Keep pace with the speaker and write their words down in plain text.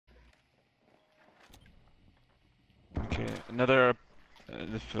Okay, another.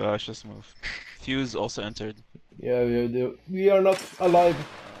 Just move. Fuse also entered. Yeah, we are not alive.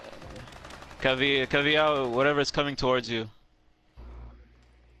 Kavia, whatever is coming towards you.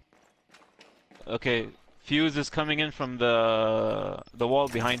 Okay, Fuse is coming in from the wall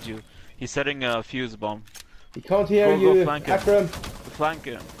behind you. He's setting a fuse bomb. He can't hear you, Go flank him. Akram. Flank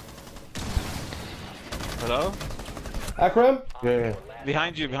him. Hello? Akram? Yeah.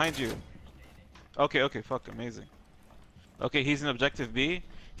 Behind you, behind you. Okay, fuck, amazing. Okay, he's in objective B.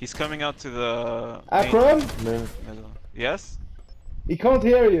 He's coming out to the Akram? middle. Yes? He can't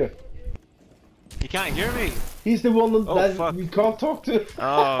hear you. He can't hear me. He's the one that fuck. we can't talk to.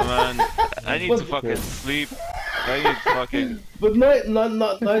 Oh man, I need to fucking sleep. I need fucking. But nice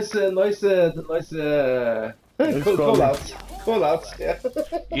call outs. Call outs, yeah.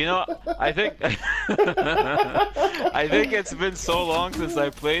 You know, I think I think it's been so long since I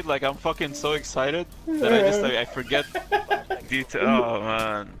played. Like I'm fucking so excited that I just I forget detail. Oh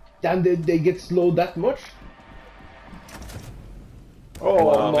man. Damn, they get slowed that much. Oh,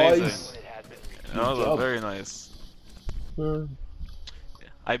 Wow, nice. amazing. No, very nice.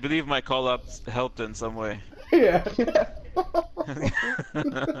 I believe my call-ups helped in some way. Yeah.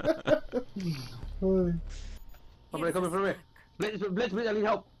 Somebody coming from me. Blitz, I need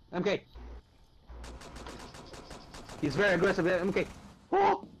help. MK. He's very aggressive. MK.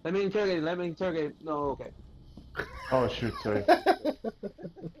 Oh, let me interrogate. No, okay. Oh shoot, sorry.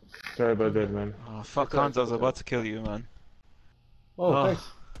 Sorry about that, man. Oh fuck, Hans, I was about to kill you, man. Oh, thanks.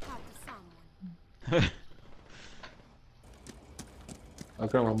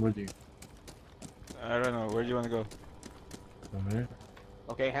 Akram, I'm with you. I don't know, where do you want to go? Come here.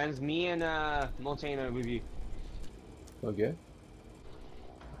 Okay, Hans, me and Montaigne are with you. Okay.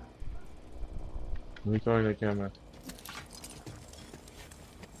 Let me turn the camera.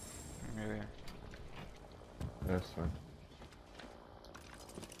 Yeah. That's fine.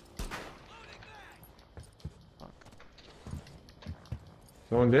 Fuck.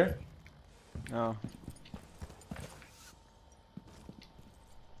 Someone there? No.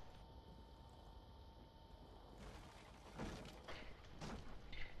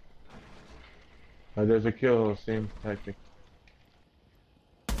 There's a kill, same tactic.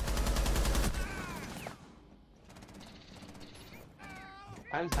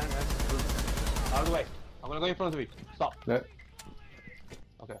 Hands. Out of the way. I'm gonna go in front of you. Stop. Yeah.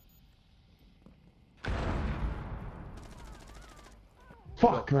 Okay.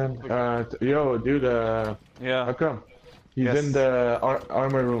 Fuck, man. Yo, dude, Yeah. Akram. He's Yes. in the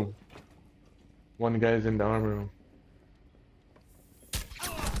armor room. One guy's in the armor room.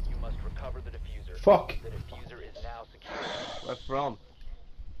 You must recover the diffuser. Fuck. The diffuser is now secure. Where from?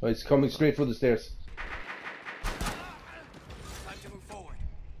 Oh, he's coming straight for the stairs. Time to move forward.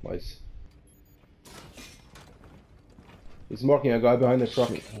 Nice. He's marking a guy behind the truck.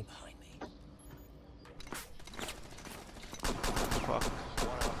 Fuck.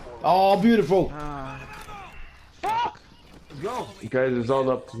 Oh, beautiful. Let's go. Guys, it's all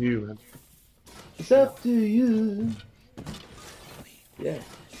up to you, man. It's up to you. Yeah.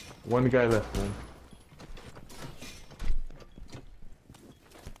 One guy left, man.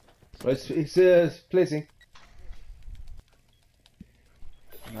 Right, he's placing.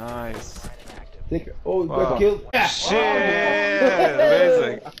 Nice. Take. Oh, Wow. got killed. Shit!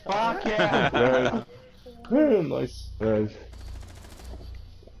 Amazing. Fuck yeah. Nice. Guys.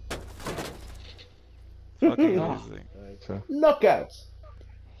 Fucking amazing. So, Knockouts.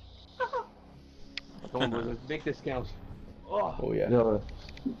 Come on, boys. Let's make this count. Oh. Oh yeah. yeah,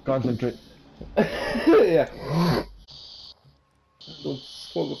 concentrate. Yeah. Don't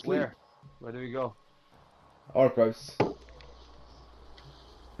fall asleep. Where? Where do we go? Archives.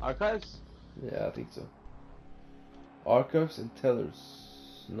 Archives? Yeah, I think so. Archives and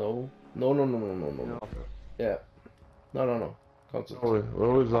tellers. No. No. No. Yeah. No. Console. Oh, we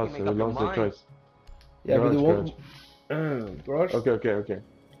always lost it. We Make up your lost it mind. twice. Yeah, but the Garage, one. Garage? Okay.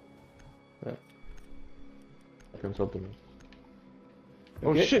 Yeah. Consulting me. Oh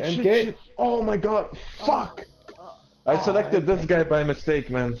Okay, shit, MK. shit. Oh my god. Fuck. I selected this guy by mistake,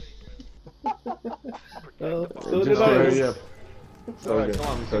 man. So Just did to I. hurry up. Alright, Okay. come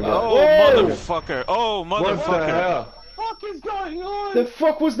on, So Mr. good. Oh, Whoa! motherfucker! Oh, What the motherfucker! hell? What is going on? The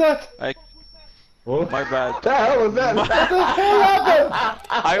fuck was that? What My bad. the hell was that? What the hell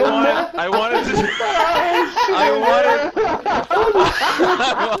happened? I wanted to.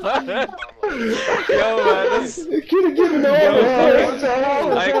 Yo, man, this. You could have given all Yo, the What the hell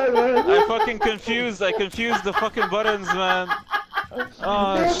was that, man? I fucking confused. I confused the fucking buttons, man.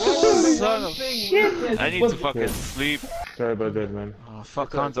 Oh, son of shit. I need to fucking sleep. Sorry about that, man. Oh,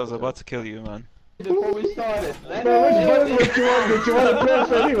 fuck Hans, I was about to kill you, man. before we started. Man, which button did you want to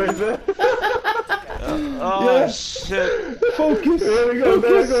press anyways, man? Oh Yeah. shit! Focus! There we go,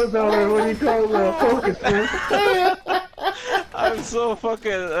 there we go, Dollar. What do you call focus, man? I'm so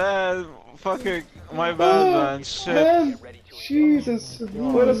fucking my bad, man. Shit. Man, Jesus,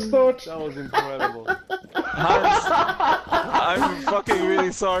 what a start! That was incredible. Hans, I'm fucking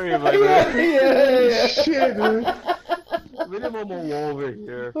really sorry about Yeah, that. yeah. Shit, man. Minimum over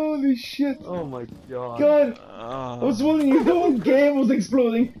here. Holy shit. Oh my god. God, I Oh. was wondering if the whole game was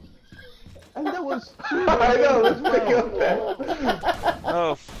exploding. And that was two. I know, let's pick up that.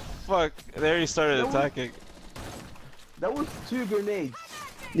 Oh fuck! There he started attacking. That was 2 grenades.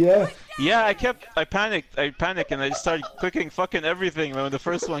 Yeah. Yeah, I panicked, and I just started clicking fucking everything when the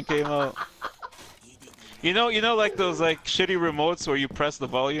first one came out. You know, like those like shitty remotes where you press the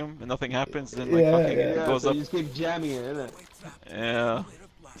volume and nothing happens, and like Yeah, fucking yeah. it goes so up. you just keep jamming it, innit? Yeah.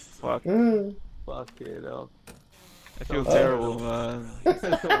 Fuck. Fuck it up. I feel terrible, man.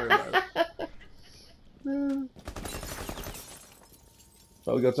 Don't worry about it.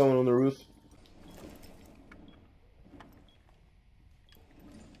 Oh, we got someone on the roof.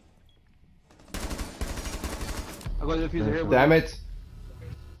 I got the diffuser here. Damn it.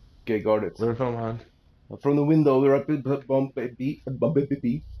 Okay, got it. Where from, man? From the window, we're up at bump B.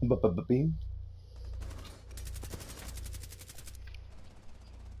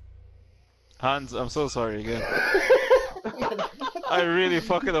 Hans, I'm so sorry again. I really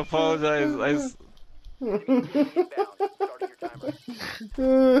fucking apologize. You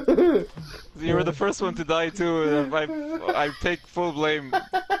were the first one to die too, and I take full blame.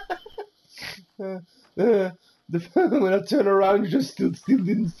 When I turn around, you just still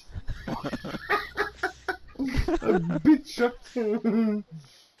didn't. A bit shocked.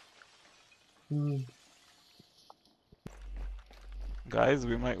 Guys,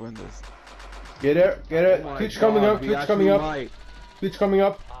 we might win this. Get it, get it. Oh my Twitch coming God, up, we Twitch actually coming up. might. Twitch coming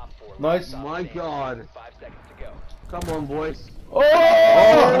up. Nice. My god. 5 seconds to go. Come on, boys. Oh,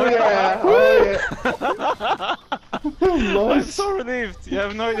 yeah. Oh, yeah. I'm Nice. so relieved. You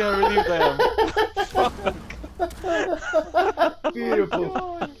have no idea how relieved I am.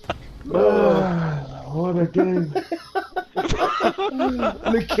 Beautiful. What a game. And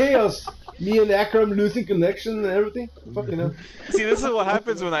the chaos. Me and Akram losing connection and everything. Fucking hell. See, this is what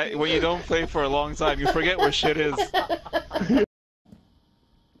happens when you don't play for a long time. You forget where shit is.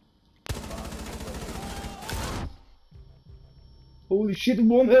 Holy shit,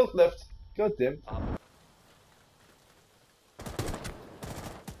 1 health left. God damn.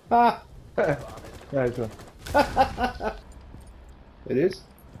 Ah! Nice one. It is?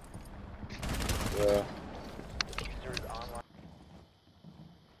 Yeah. Diffuser is online.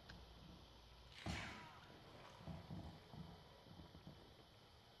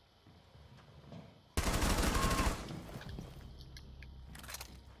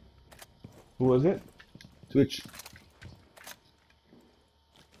 Who was it? Twitch.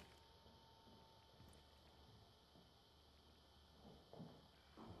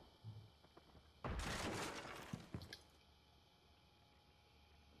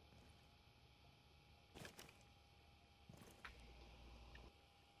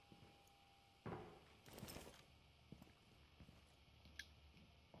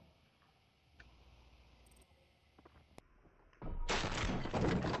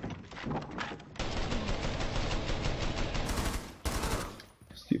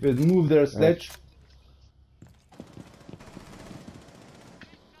 Stupid move there, Sledge.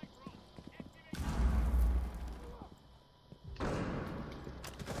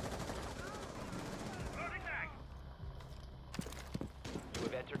 You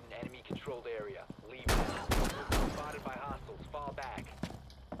have entered an enemy-controlled area. Leave now. Spotted by hostiles. Fall back.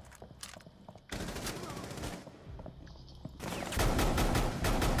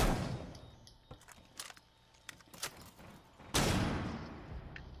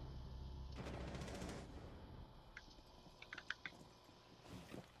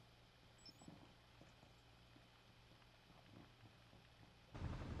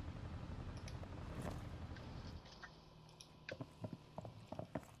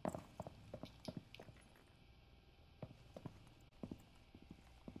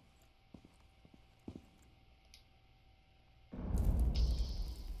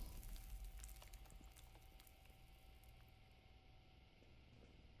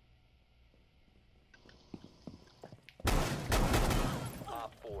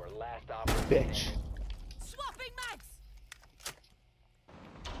 Op 4, last operator. Bitch. Swapping mags!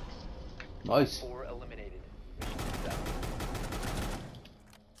 Nice. 4 eliminated.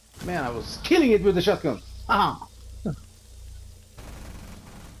 Man, I was killing it with the shotgun. Ah!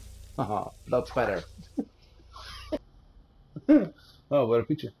 Haha, that's better. Oh, what a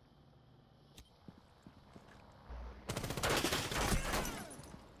picture.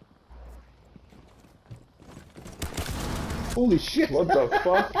 Holy shit! What the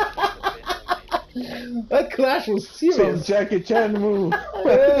fuck? That clash was Some serious. Jackie Chan move.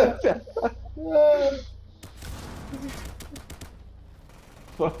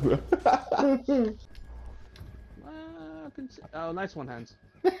 Fuck, bro. Oh, nice one, Hans.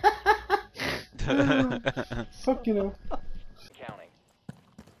 Fuck, you know. Counting.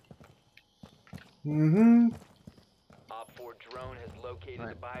 Mm-hmm. Op 4 drone has located Right.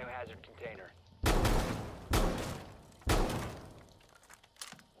 the biohazard container.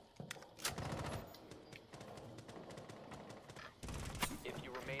 If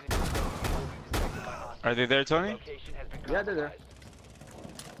you remain in the zone, you will be detected by hostiles. Are they there, Tony? Location has been Yeah, they're there. compromised.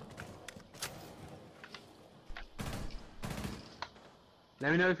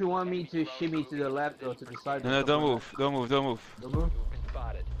 Let me know if you want me to shimmy to the left or to the side. No, don't move. Don't move. Don't move. Don't move. You have been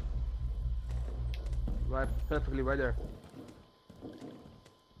spotted. Right, perfectly right there.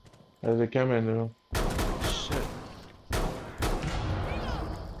 There's a camera in the room. Shit.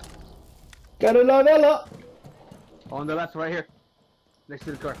 Got a la. On the left, right here. Next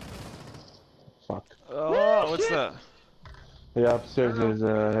to the car. Fuck. Oh, what's that? Yeah, upstairs there's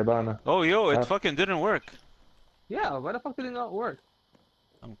Hibana. Oh, yo, it fucking didn't work. Yeah, why the fuck did it not work?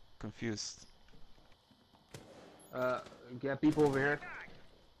 I'm confused. Get people over here.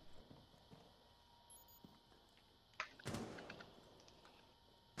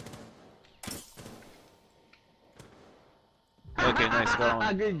 Okay, nice, got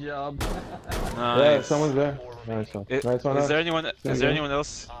one. Good job. Yeah, Nice. someone's there. Nice one. Nice one. Is huh? there anyone? Is there anyone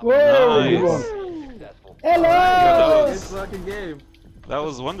else? Whoa! Nice. Good one. Successful. That Hello! Good was, fucking game. that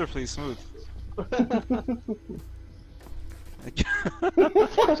was wonderfully smooth.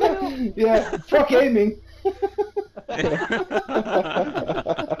 Yeah, fuck aiming.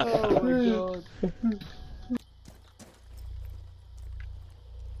 Oh my god.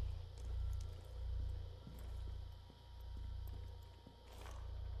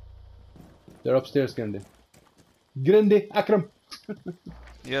 They're upstairs, Grande. Grande, Akram.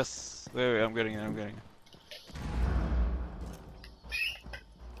 Yes. Wait, I'm getting it. I'm getting it.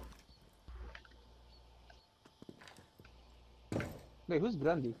 Wait, who's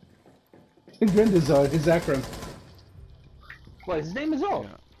Grandi? Grande's is Akram. What, his name is all?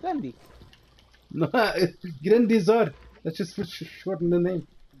 Yeah. Grandi. No, Grandizar. Let's just shorten the name.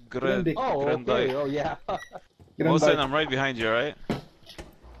 Grand. Oh, Grandai. okay. Oh, yeah. Wilson, I'm right behind you, right?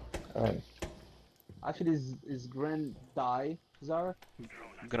 Alright. Actually, is Grandi Zara?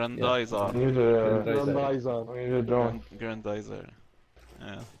 Grandizer. Use Grandai. a drone. Grandizer.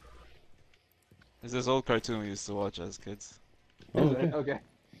 Yeah. It's this old cartoon we used to watch as kids. Oh, okay. Okay.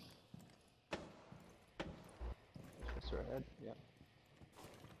 That's her head. Yeah.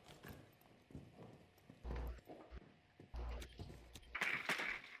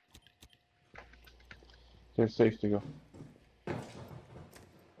 They're safe to go.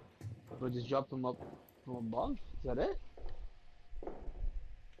 We just dropped them up from above. Is that it?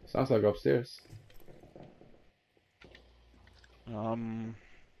 Sounds like upstairs. I'm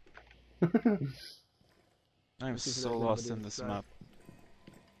This is so like lost nobody in this inside. map.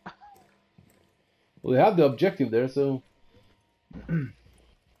 Well, they have the objective there, so.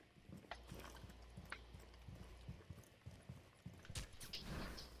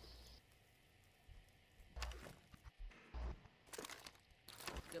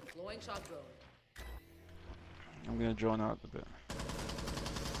 Deploying shock drone. I'm gonna drone out a bit.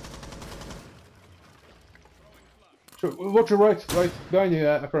 Sure, watch your right behind you,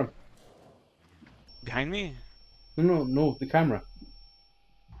 Akram. Behind me? No, the camera.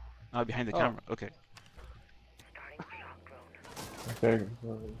 Ah, behind the Oh. camera. Okay. Okay.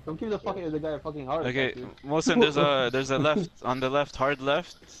 Don't give the guy a fucking heart Okay, attack, dude. Mosin, there's a left on the left, hard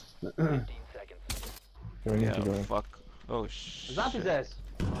left. 15 seconds. We need Yeah, to go. fuck. Oh shit. Zap his ass.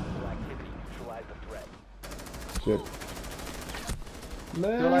 Hostile activity. Neutralize the threat. Shit.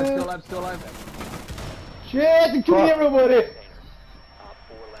 Still alive, still alive, still alive. Shit, they're killing everybody! Op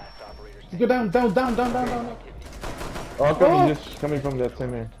 4 last operator Go down. activity. Oh, coming, just coming from that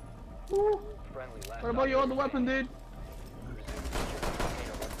same end. Friendly last What about your other weapon, dude?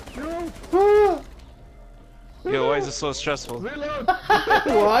 Ah! Yo, why is it so stressful? Reload!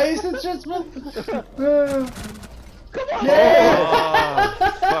 Why is it stressful?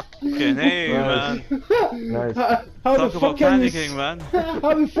 Oh, fucking hey, man. Nice. How the Talk fuck about can you panicking, man.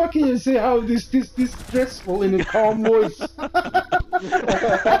 How the fuck can you say how this stressful in a calm voice?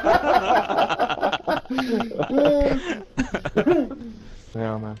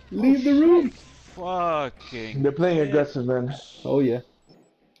 Yeah, man. Leave the room! Fucking. They're playing aggressive, man. Oh yeah.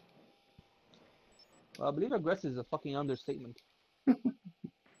 Well, I believe aggressive is a fucking understatement.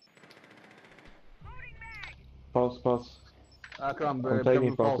 Pause. Akram, I'm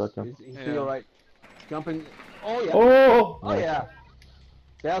taking pulse. pause, Akram. He's Yeah. to your right. Jumping. Oh yeah. Oh! Oh yeah.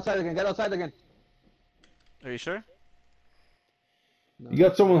 Get outside again. Get outside again. Are you sure? You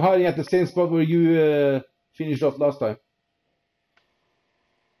got someone hiding at the same spot where you finished off last time.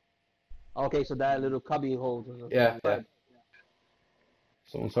 Okay, so that little cubby hole. Yeah, yeah.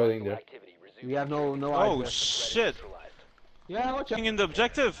 Someone's hiding there. Activity. Resume We have no Oh eyes there. shit! Yeah, watch out. In the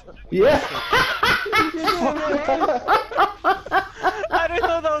objective. Yeah! I didn't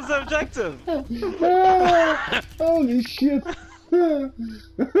know that was the objective. Ah, holy shit! There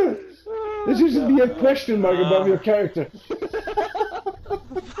should just be a question mark above your character.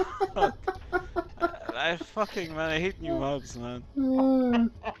 I fucking man, I hate new mobs, man.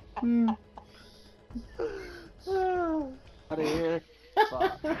 Out of here.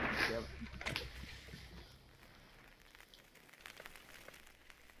 Fuck. Yep.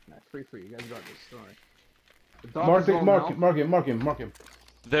 Nah, free. You guys got this. Sorry. The dog Mark is it, gone mark now. him.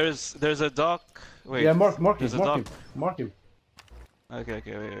 There's a dock. Wait. Yeah, mark him, there's a mark him, dock. mark him. Okay,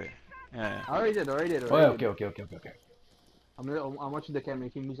 wait. Yeah. I already did. Oh yeah, okay. I'm watching the camera.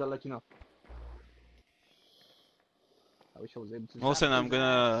 If he moves, I'll let you know. I wish I was able to. Wilson, I'm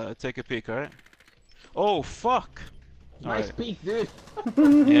gonna take a peek, alright? Oh, fuck! Nice Alright. peek, dude.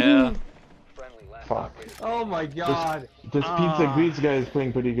 Yeah. friendly last Fuck. operator. Oh my god. This Pizza Grease guy is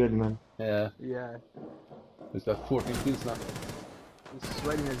playing pretty good, man. Yeah, Yeah. he's got 14 kills now. This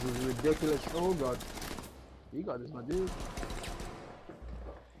sweatiness is ridiculous. Oh god. You got this, my dude.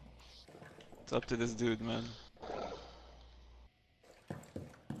 It's up to this dude, man.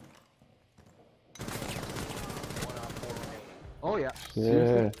 Oh yeah.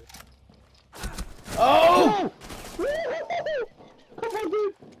 Yeah. Oh! Come on,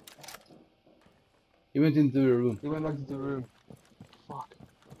 dude. He went into the room. He went back into the room. Fuck.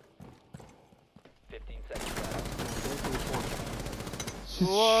 15 seconds left.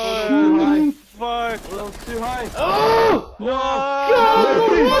 What? Fuck! A little too high. Oh! No!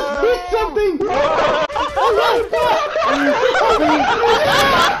 God! Hit something!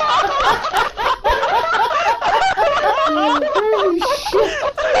 Holy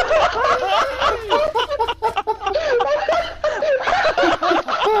shit!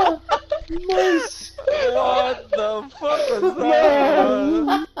 Nice! What the fuck was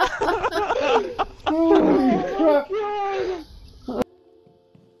that? Holy crap!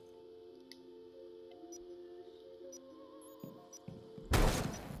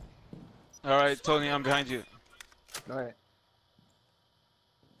 Alright, Tony, I'm behind you. Alright.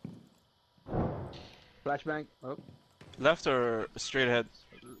 Flashbang. Oh. Left or straight ahead?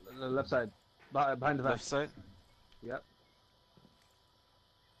 Left side. Behind the van. Left side? Yep.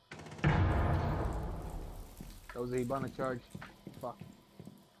 That was a Ibana charge. Fuck.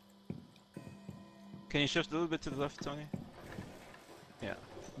 Can you shift a little bit to the left, Tony? Yeah.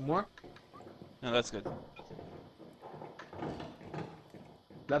 More? No, that's good.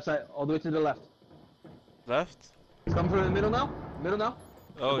 Left side, all the way to the left. Left? It's coming from the middle now? Middle now?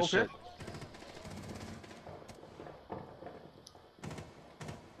 Oh both shit.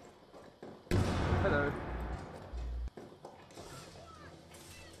 Hello.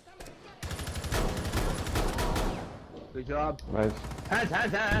 Good job. Nice.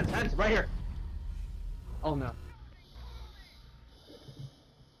 Hands, right here. Oh no.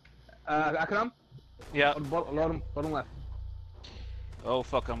 Akram? Yeah. Bottom left. Oh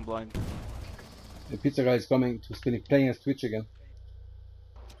fuck, I'm blind. The pizza guy is coming to playing as Twitch again.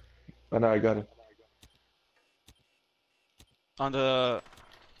 I know, I got it. On the...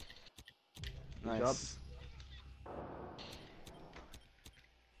 Good Nice. job.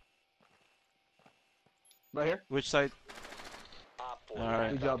 Right here. Which side? Op 4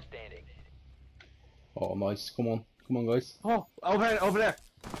 Alright. Good job. standing. Oh nice, come on guys. Oh, over there.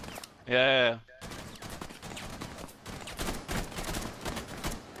 Yeah.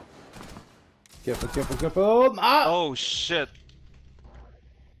 Careful! Ah! Oh shit.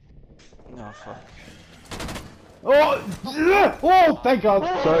 No, fuck. Oh! Oh! Thank God!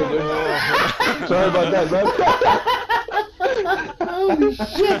 Sorry, dude. Sorry about that, man. Holy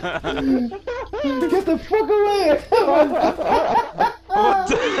shit! Get the fuck away!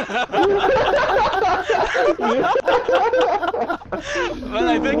 Man,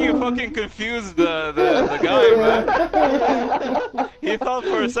 I think you fucking confused the guy, man. He thought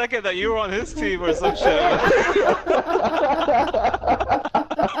for a second that you were on his team or some shit.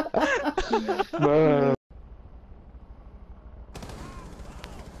 Man.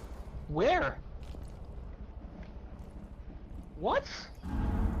 Where? What?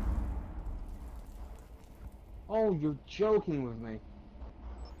 Oh, you're joking with me.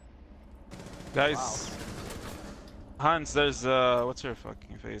 Guys, Hans, there's what's your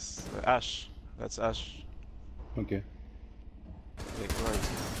fucking face? Ash. That's Ash. Okay. Like, where is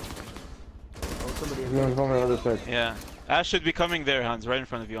he? Oh, somebody. He's going from the other side. Yeah, Ash should be coming there, Hans, right in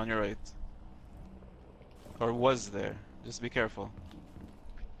front of you on your right. Or was there. Just be careful.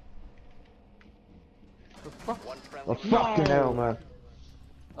 One Oh, friendly. fucking hell, man.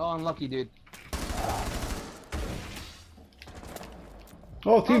 Oh, unlucky, dude.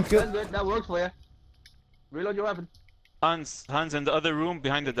 Oh, team That's kill. good. That works for you. Reload your weapon. Hans in the other room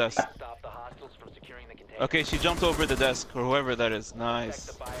behind the desk. Stop the hostiles from securing the container. Okay, she jumped over the desk, or whoever that is. Protect Nice.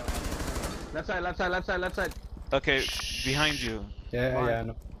 the biohazard. Left side, left side, left side, left side. Okay, behind you. Yeah, yeah, I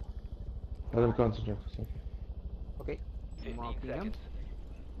know. Let him concentrate for a second. Okay. 15 Marking him. seconds.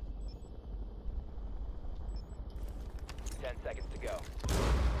 10 seconds to go.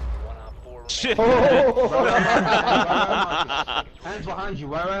 1 on 4 remaining. Shit! Hands behind you.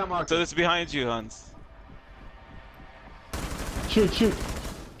 Where am I? So it's behind you, Hans. Shoot, shoot.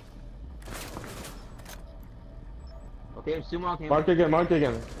 Okay, I'm still marking him. Mark again, mark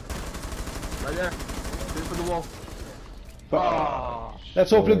again. Right there. Shoot for the wall. Oh. Let's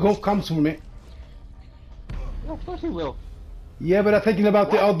hope the golf comes for me. Yeah, of course he will. Yeah, but I'm thinking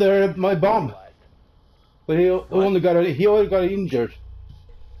about the other, my bomb. But he only got injured.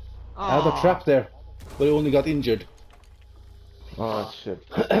 I had a trap there, but he only got injured. Oh, shit.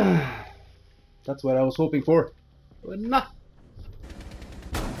 That's what I was hoping for. But nah.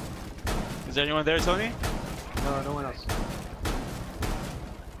 Is there anyone there, Tony? No, no one else.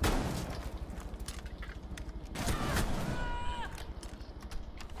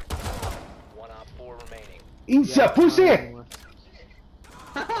 One on 4 remaining. Insa pussy!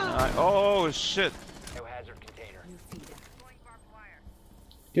 Oh shit! Biohazard container.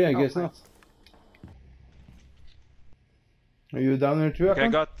 Yeah, I guess not. Are you down there too? Okay,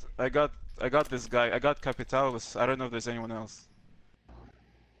 Akon? I got this guy. I got Capitalis. I don't know if there's anyone else.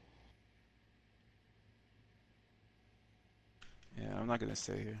 Yeah, I'm not gonna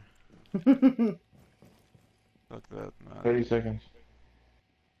stay here. Fuck that, man. 30 seconds.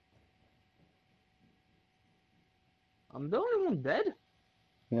 I'm the only one dead?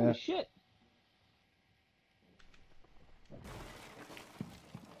 Yeah. Holy shit.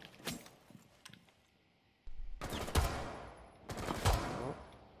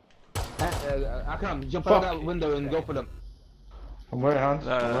 I can't jump out Fuck. that window and go for them. From where, Hans?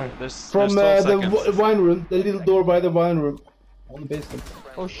 From where? There's From 12 the seconds. wine room, the little door by the wine room. On the basement.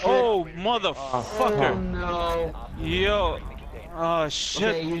 Oh shit. Oh, Oh motherfucker! no. Yo! Oh, Okay,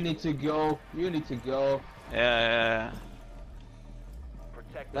 shit! you need to go. You need to go. Yeah.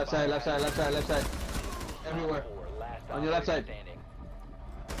 Protect the Left side, left side, left side, left side. Everywhere. 4, last On your left side. standing.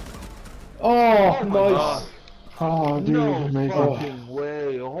 Oh, my nice. God. Oh, dude, No amazing. fucking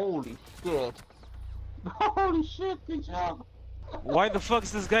way. Holy shit. Holy shit, good job. Why the fuck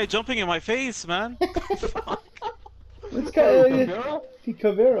is this guy jumping in my face, man? Fuck. It's kind Girl? of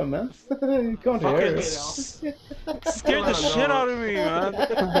Cavera, man. You can't hear Fucking it. scared the shit out of me, man.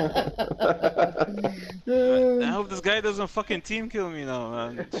 I hope this guy doesn't fucking team kill me now,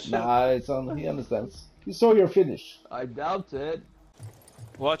 man. Shit. Nah, it's on. He understands. You saw your finish. I doubt it.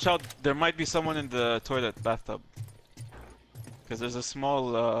 Watch out, there might be someone in the toilet bathtub. Because there's a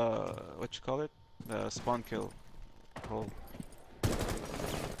small, what you call it? The spawn kill hole.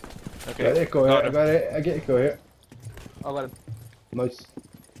 Okay, Got echo here. got him. I get echo here. I got him. Nice.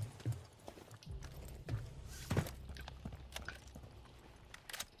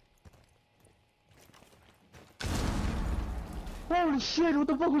 Holy shit, what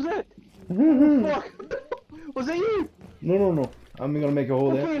the fuck was that? No, Fuck. Was that you? no. I'm gonna make a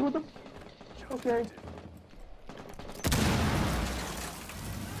hole there. Okay, what the... Okay.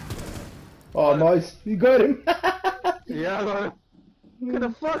 Oh, nice. You got him. Yeah, I got him. Get the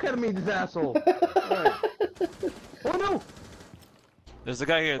fuck out of me, this asshole. Alright. Oh no! There's a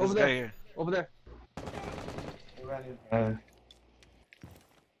guy here, there's Over a guy there. here. Over there.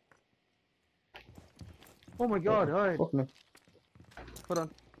 Oh my god, alright. Fuck me. Hold on.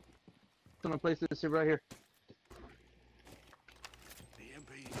 I'm gonna place this right here.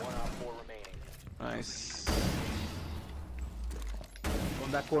 1 on 4 remaining. Nice.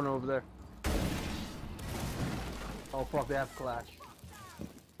 On that corner over there. Oh fuck, they have clash.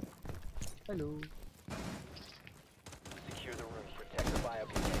 Hello. Secure the room. Protect the bio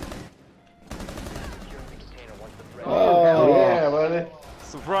container. Secure the container once the threat Oh, Yeah, buddy.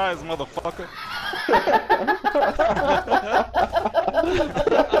 Surprise, motherfucker.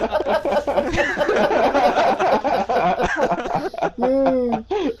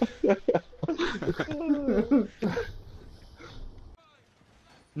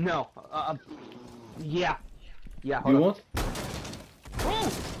 No. Yeah. Yeah. You Hold on. want?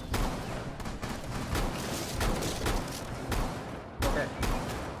 Okay.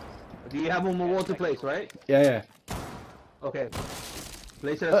 Do you have one more wall to place, right? Yeah, yeah. Okay.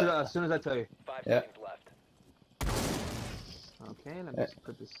 Place it as soon as I tell you. 5 Yeah. seconds left. Okay, let me just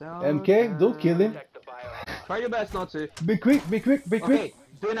put this out. MK, don't kill him. Protect the biohazard. Try your best not to. Be quick, be quick, be quick. Okay,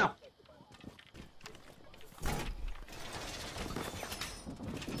 do it now.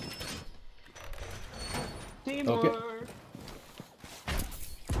 Teamwork. Okay.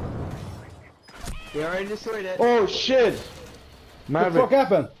 They already destroyed it. Oh shit! What the Maverick, fuck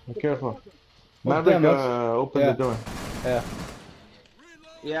happened? be careful. Oh, Maverick damn, that's- opened yeah. the door. Yeah.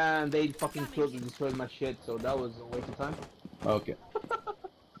 Yeah, and they fucking killed and destroyed my shit, so that was a waste of time. Okay.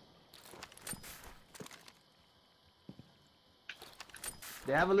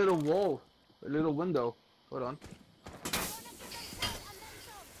 They have a little wall, a little window. Hold on.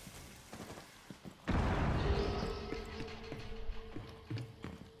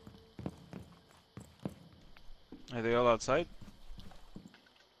 Are they all outside?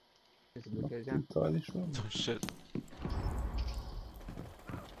 This is the case, yeah. Entirely sure. Oh shit.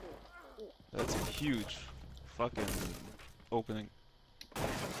 That's a huge fucking opening.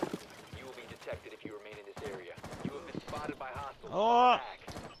 You will be detected if you remain in this area. You have been spotted by hostiles. Oh!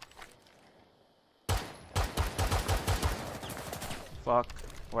 Back. Fuck.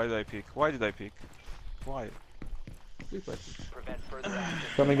 Why did I peek? Why did I peek? Why? Good question. Prevent further access.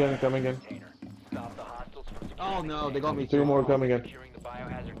 Come again, come again. Container. Stop the hostiles from securing Oh the no, they container. got me. Two more coming in. Securing the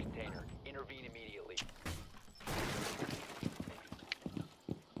biohazard container. Intervene immediately.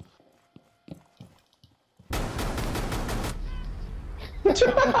 It's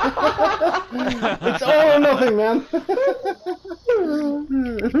all or nothing, man.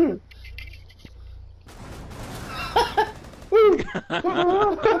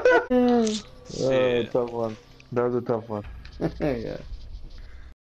 Shit. Tough one. That was a tough one. Yeah.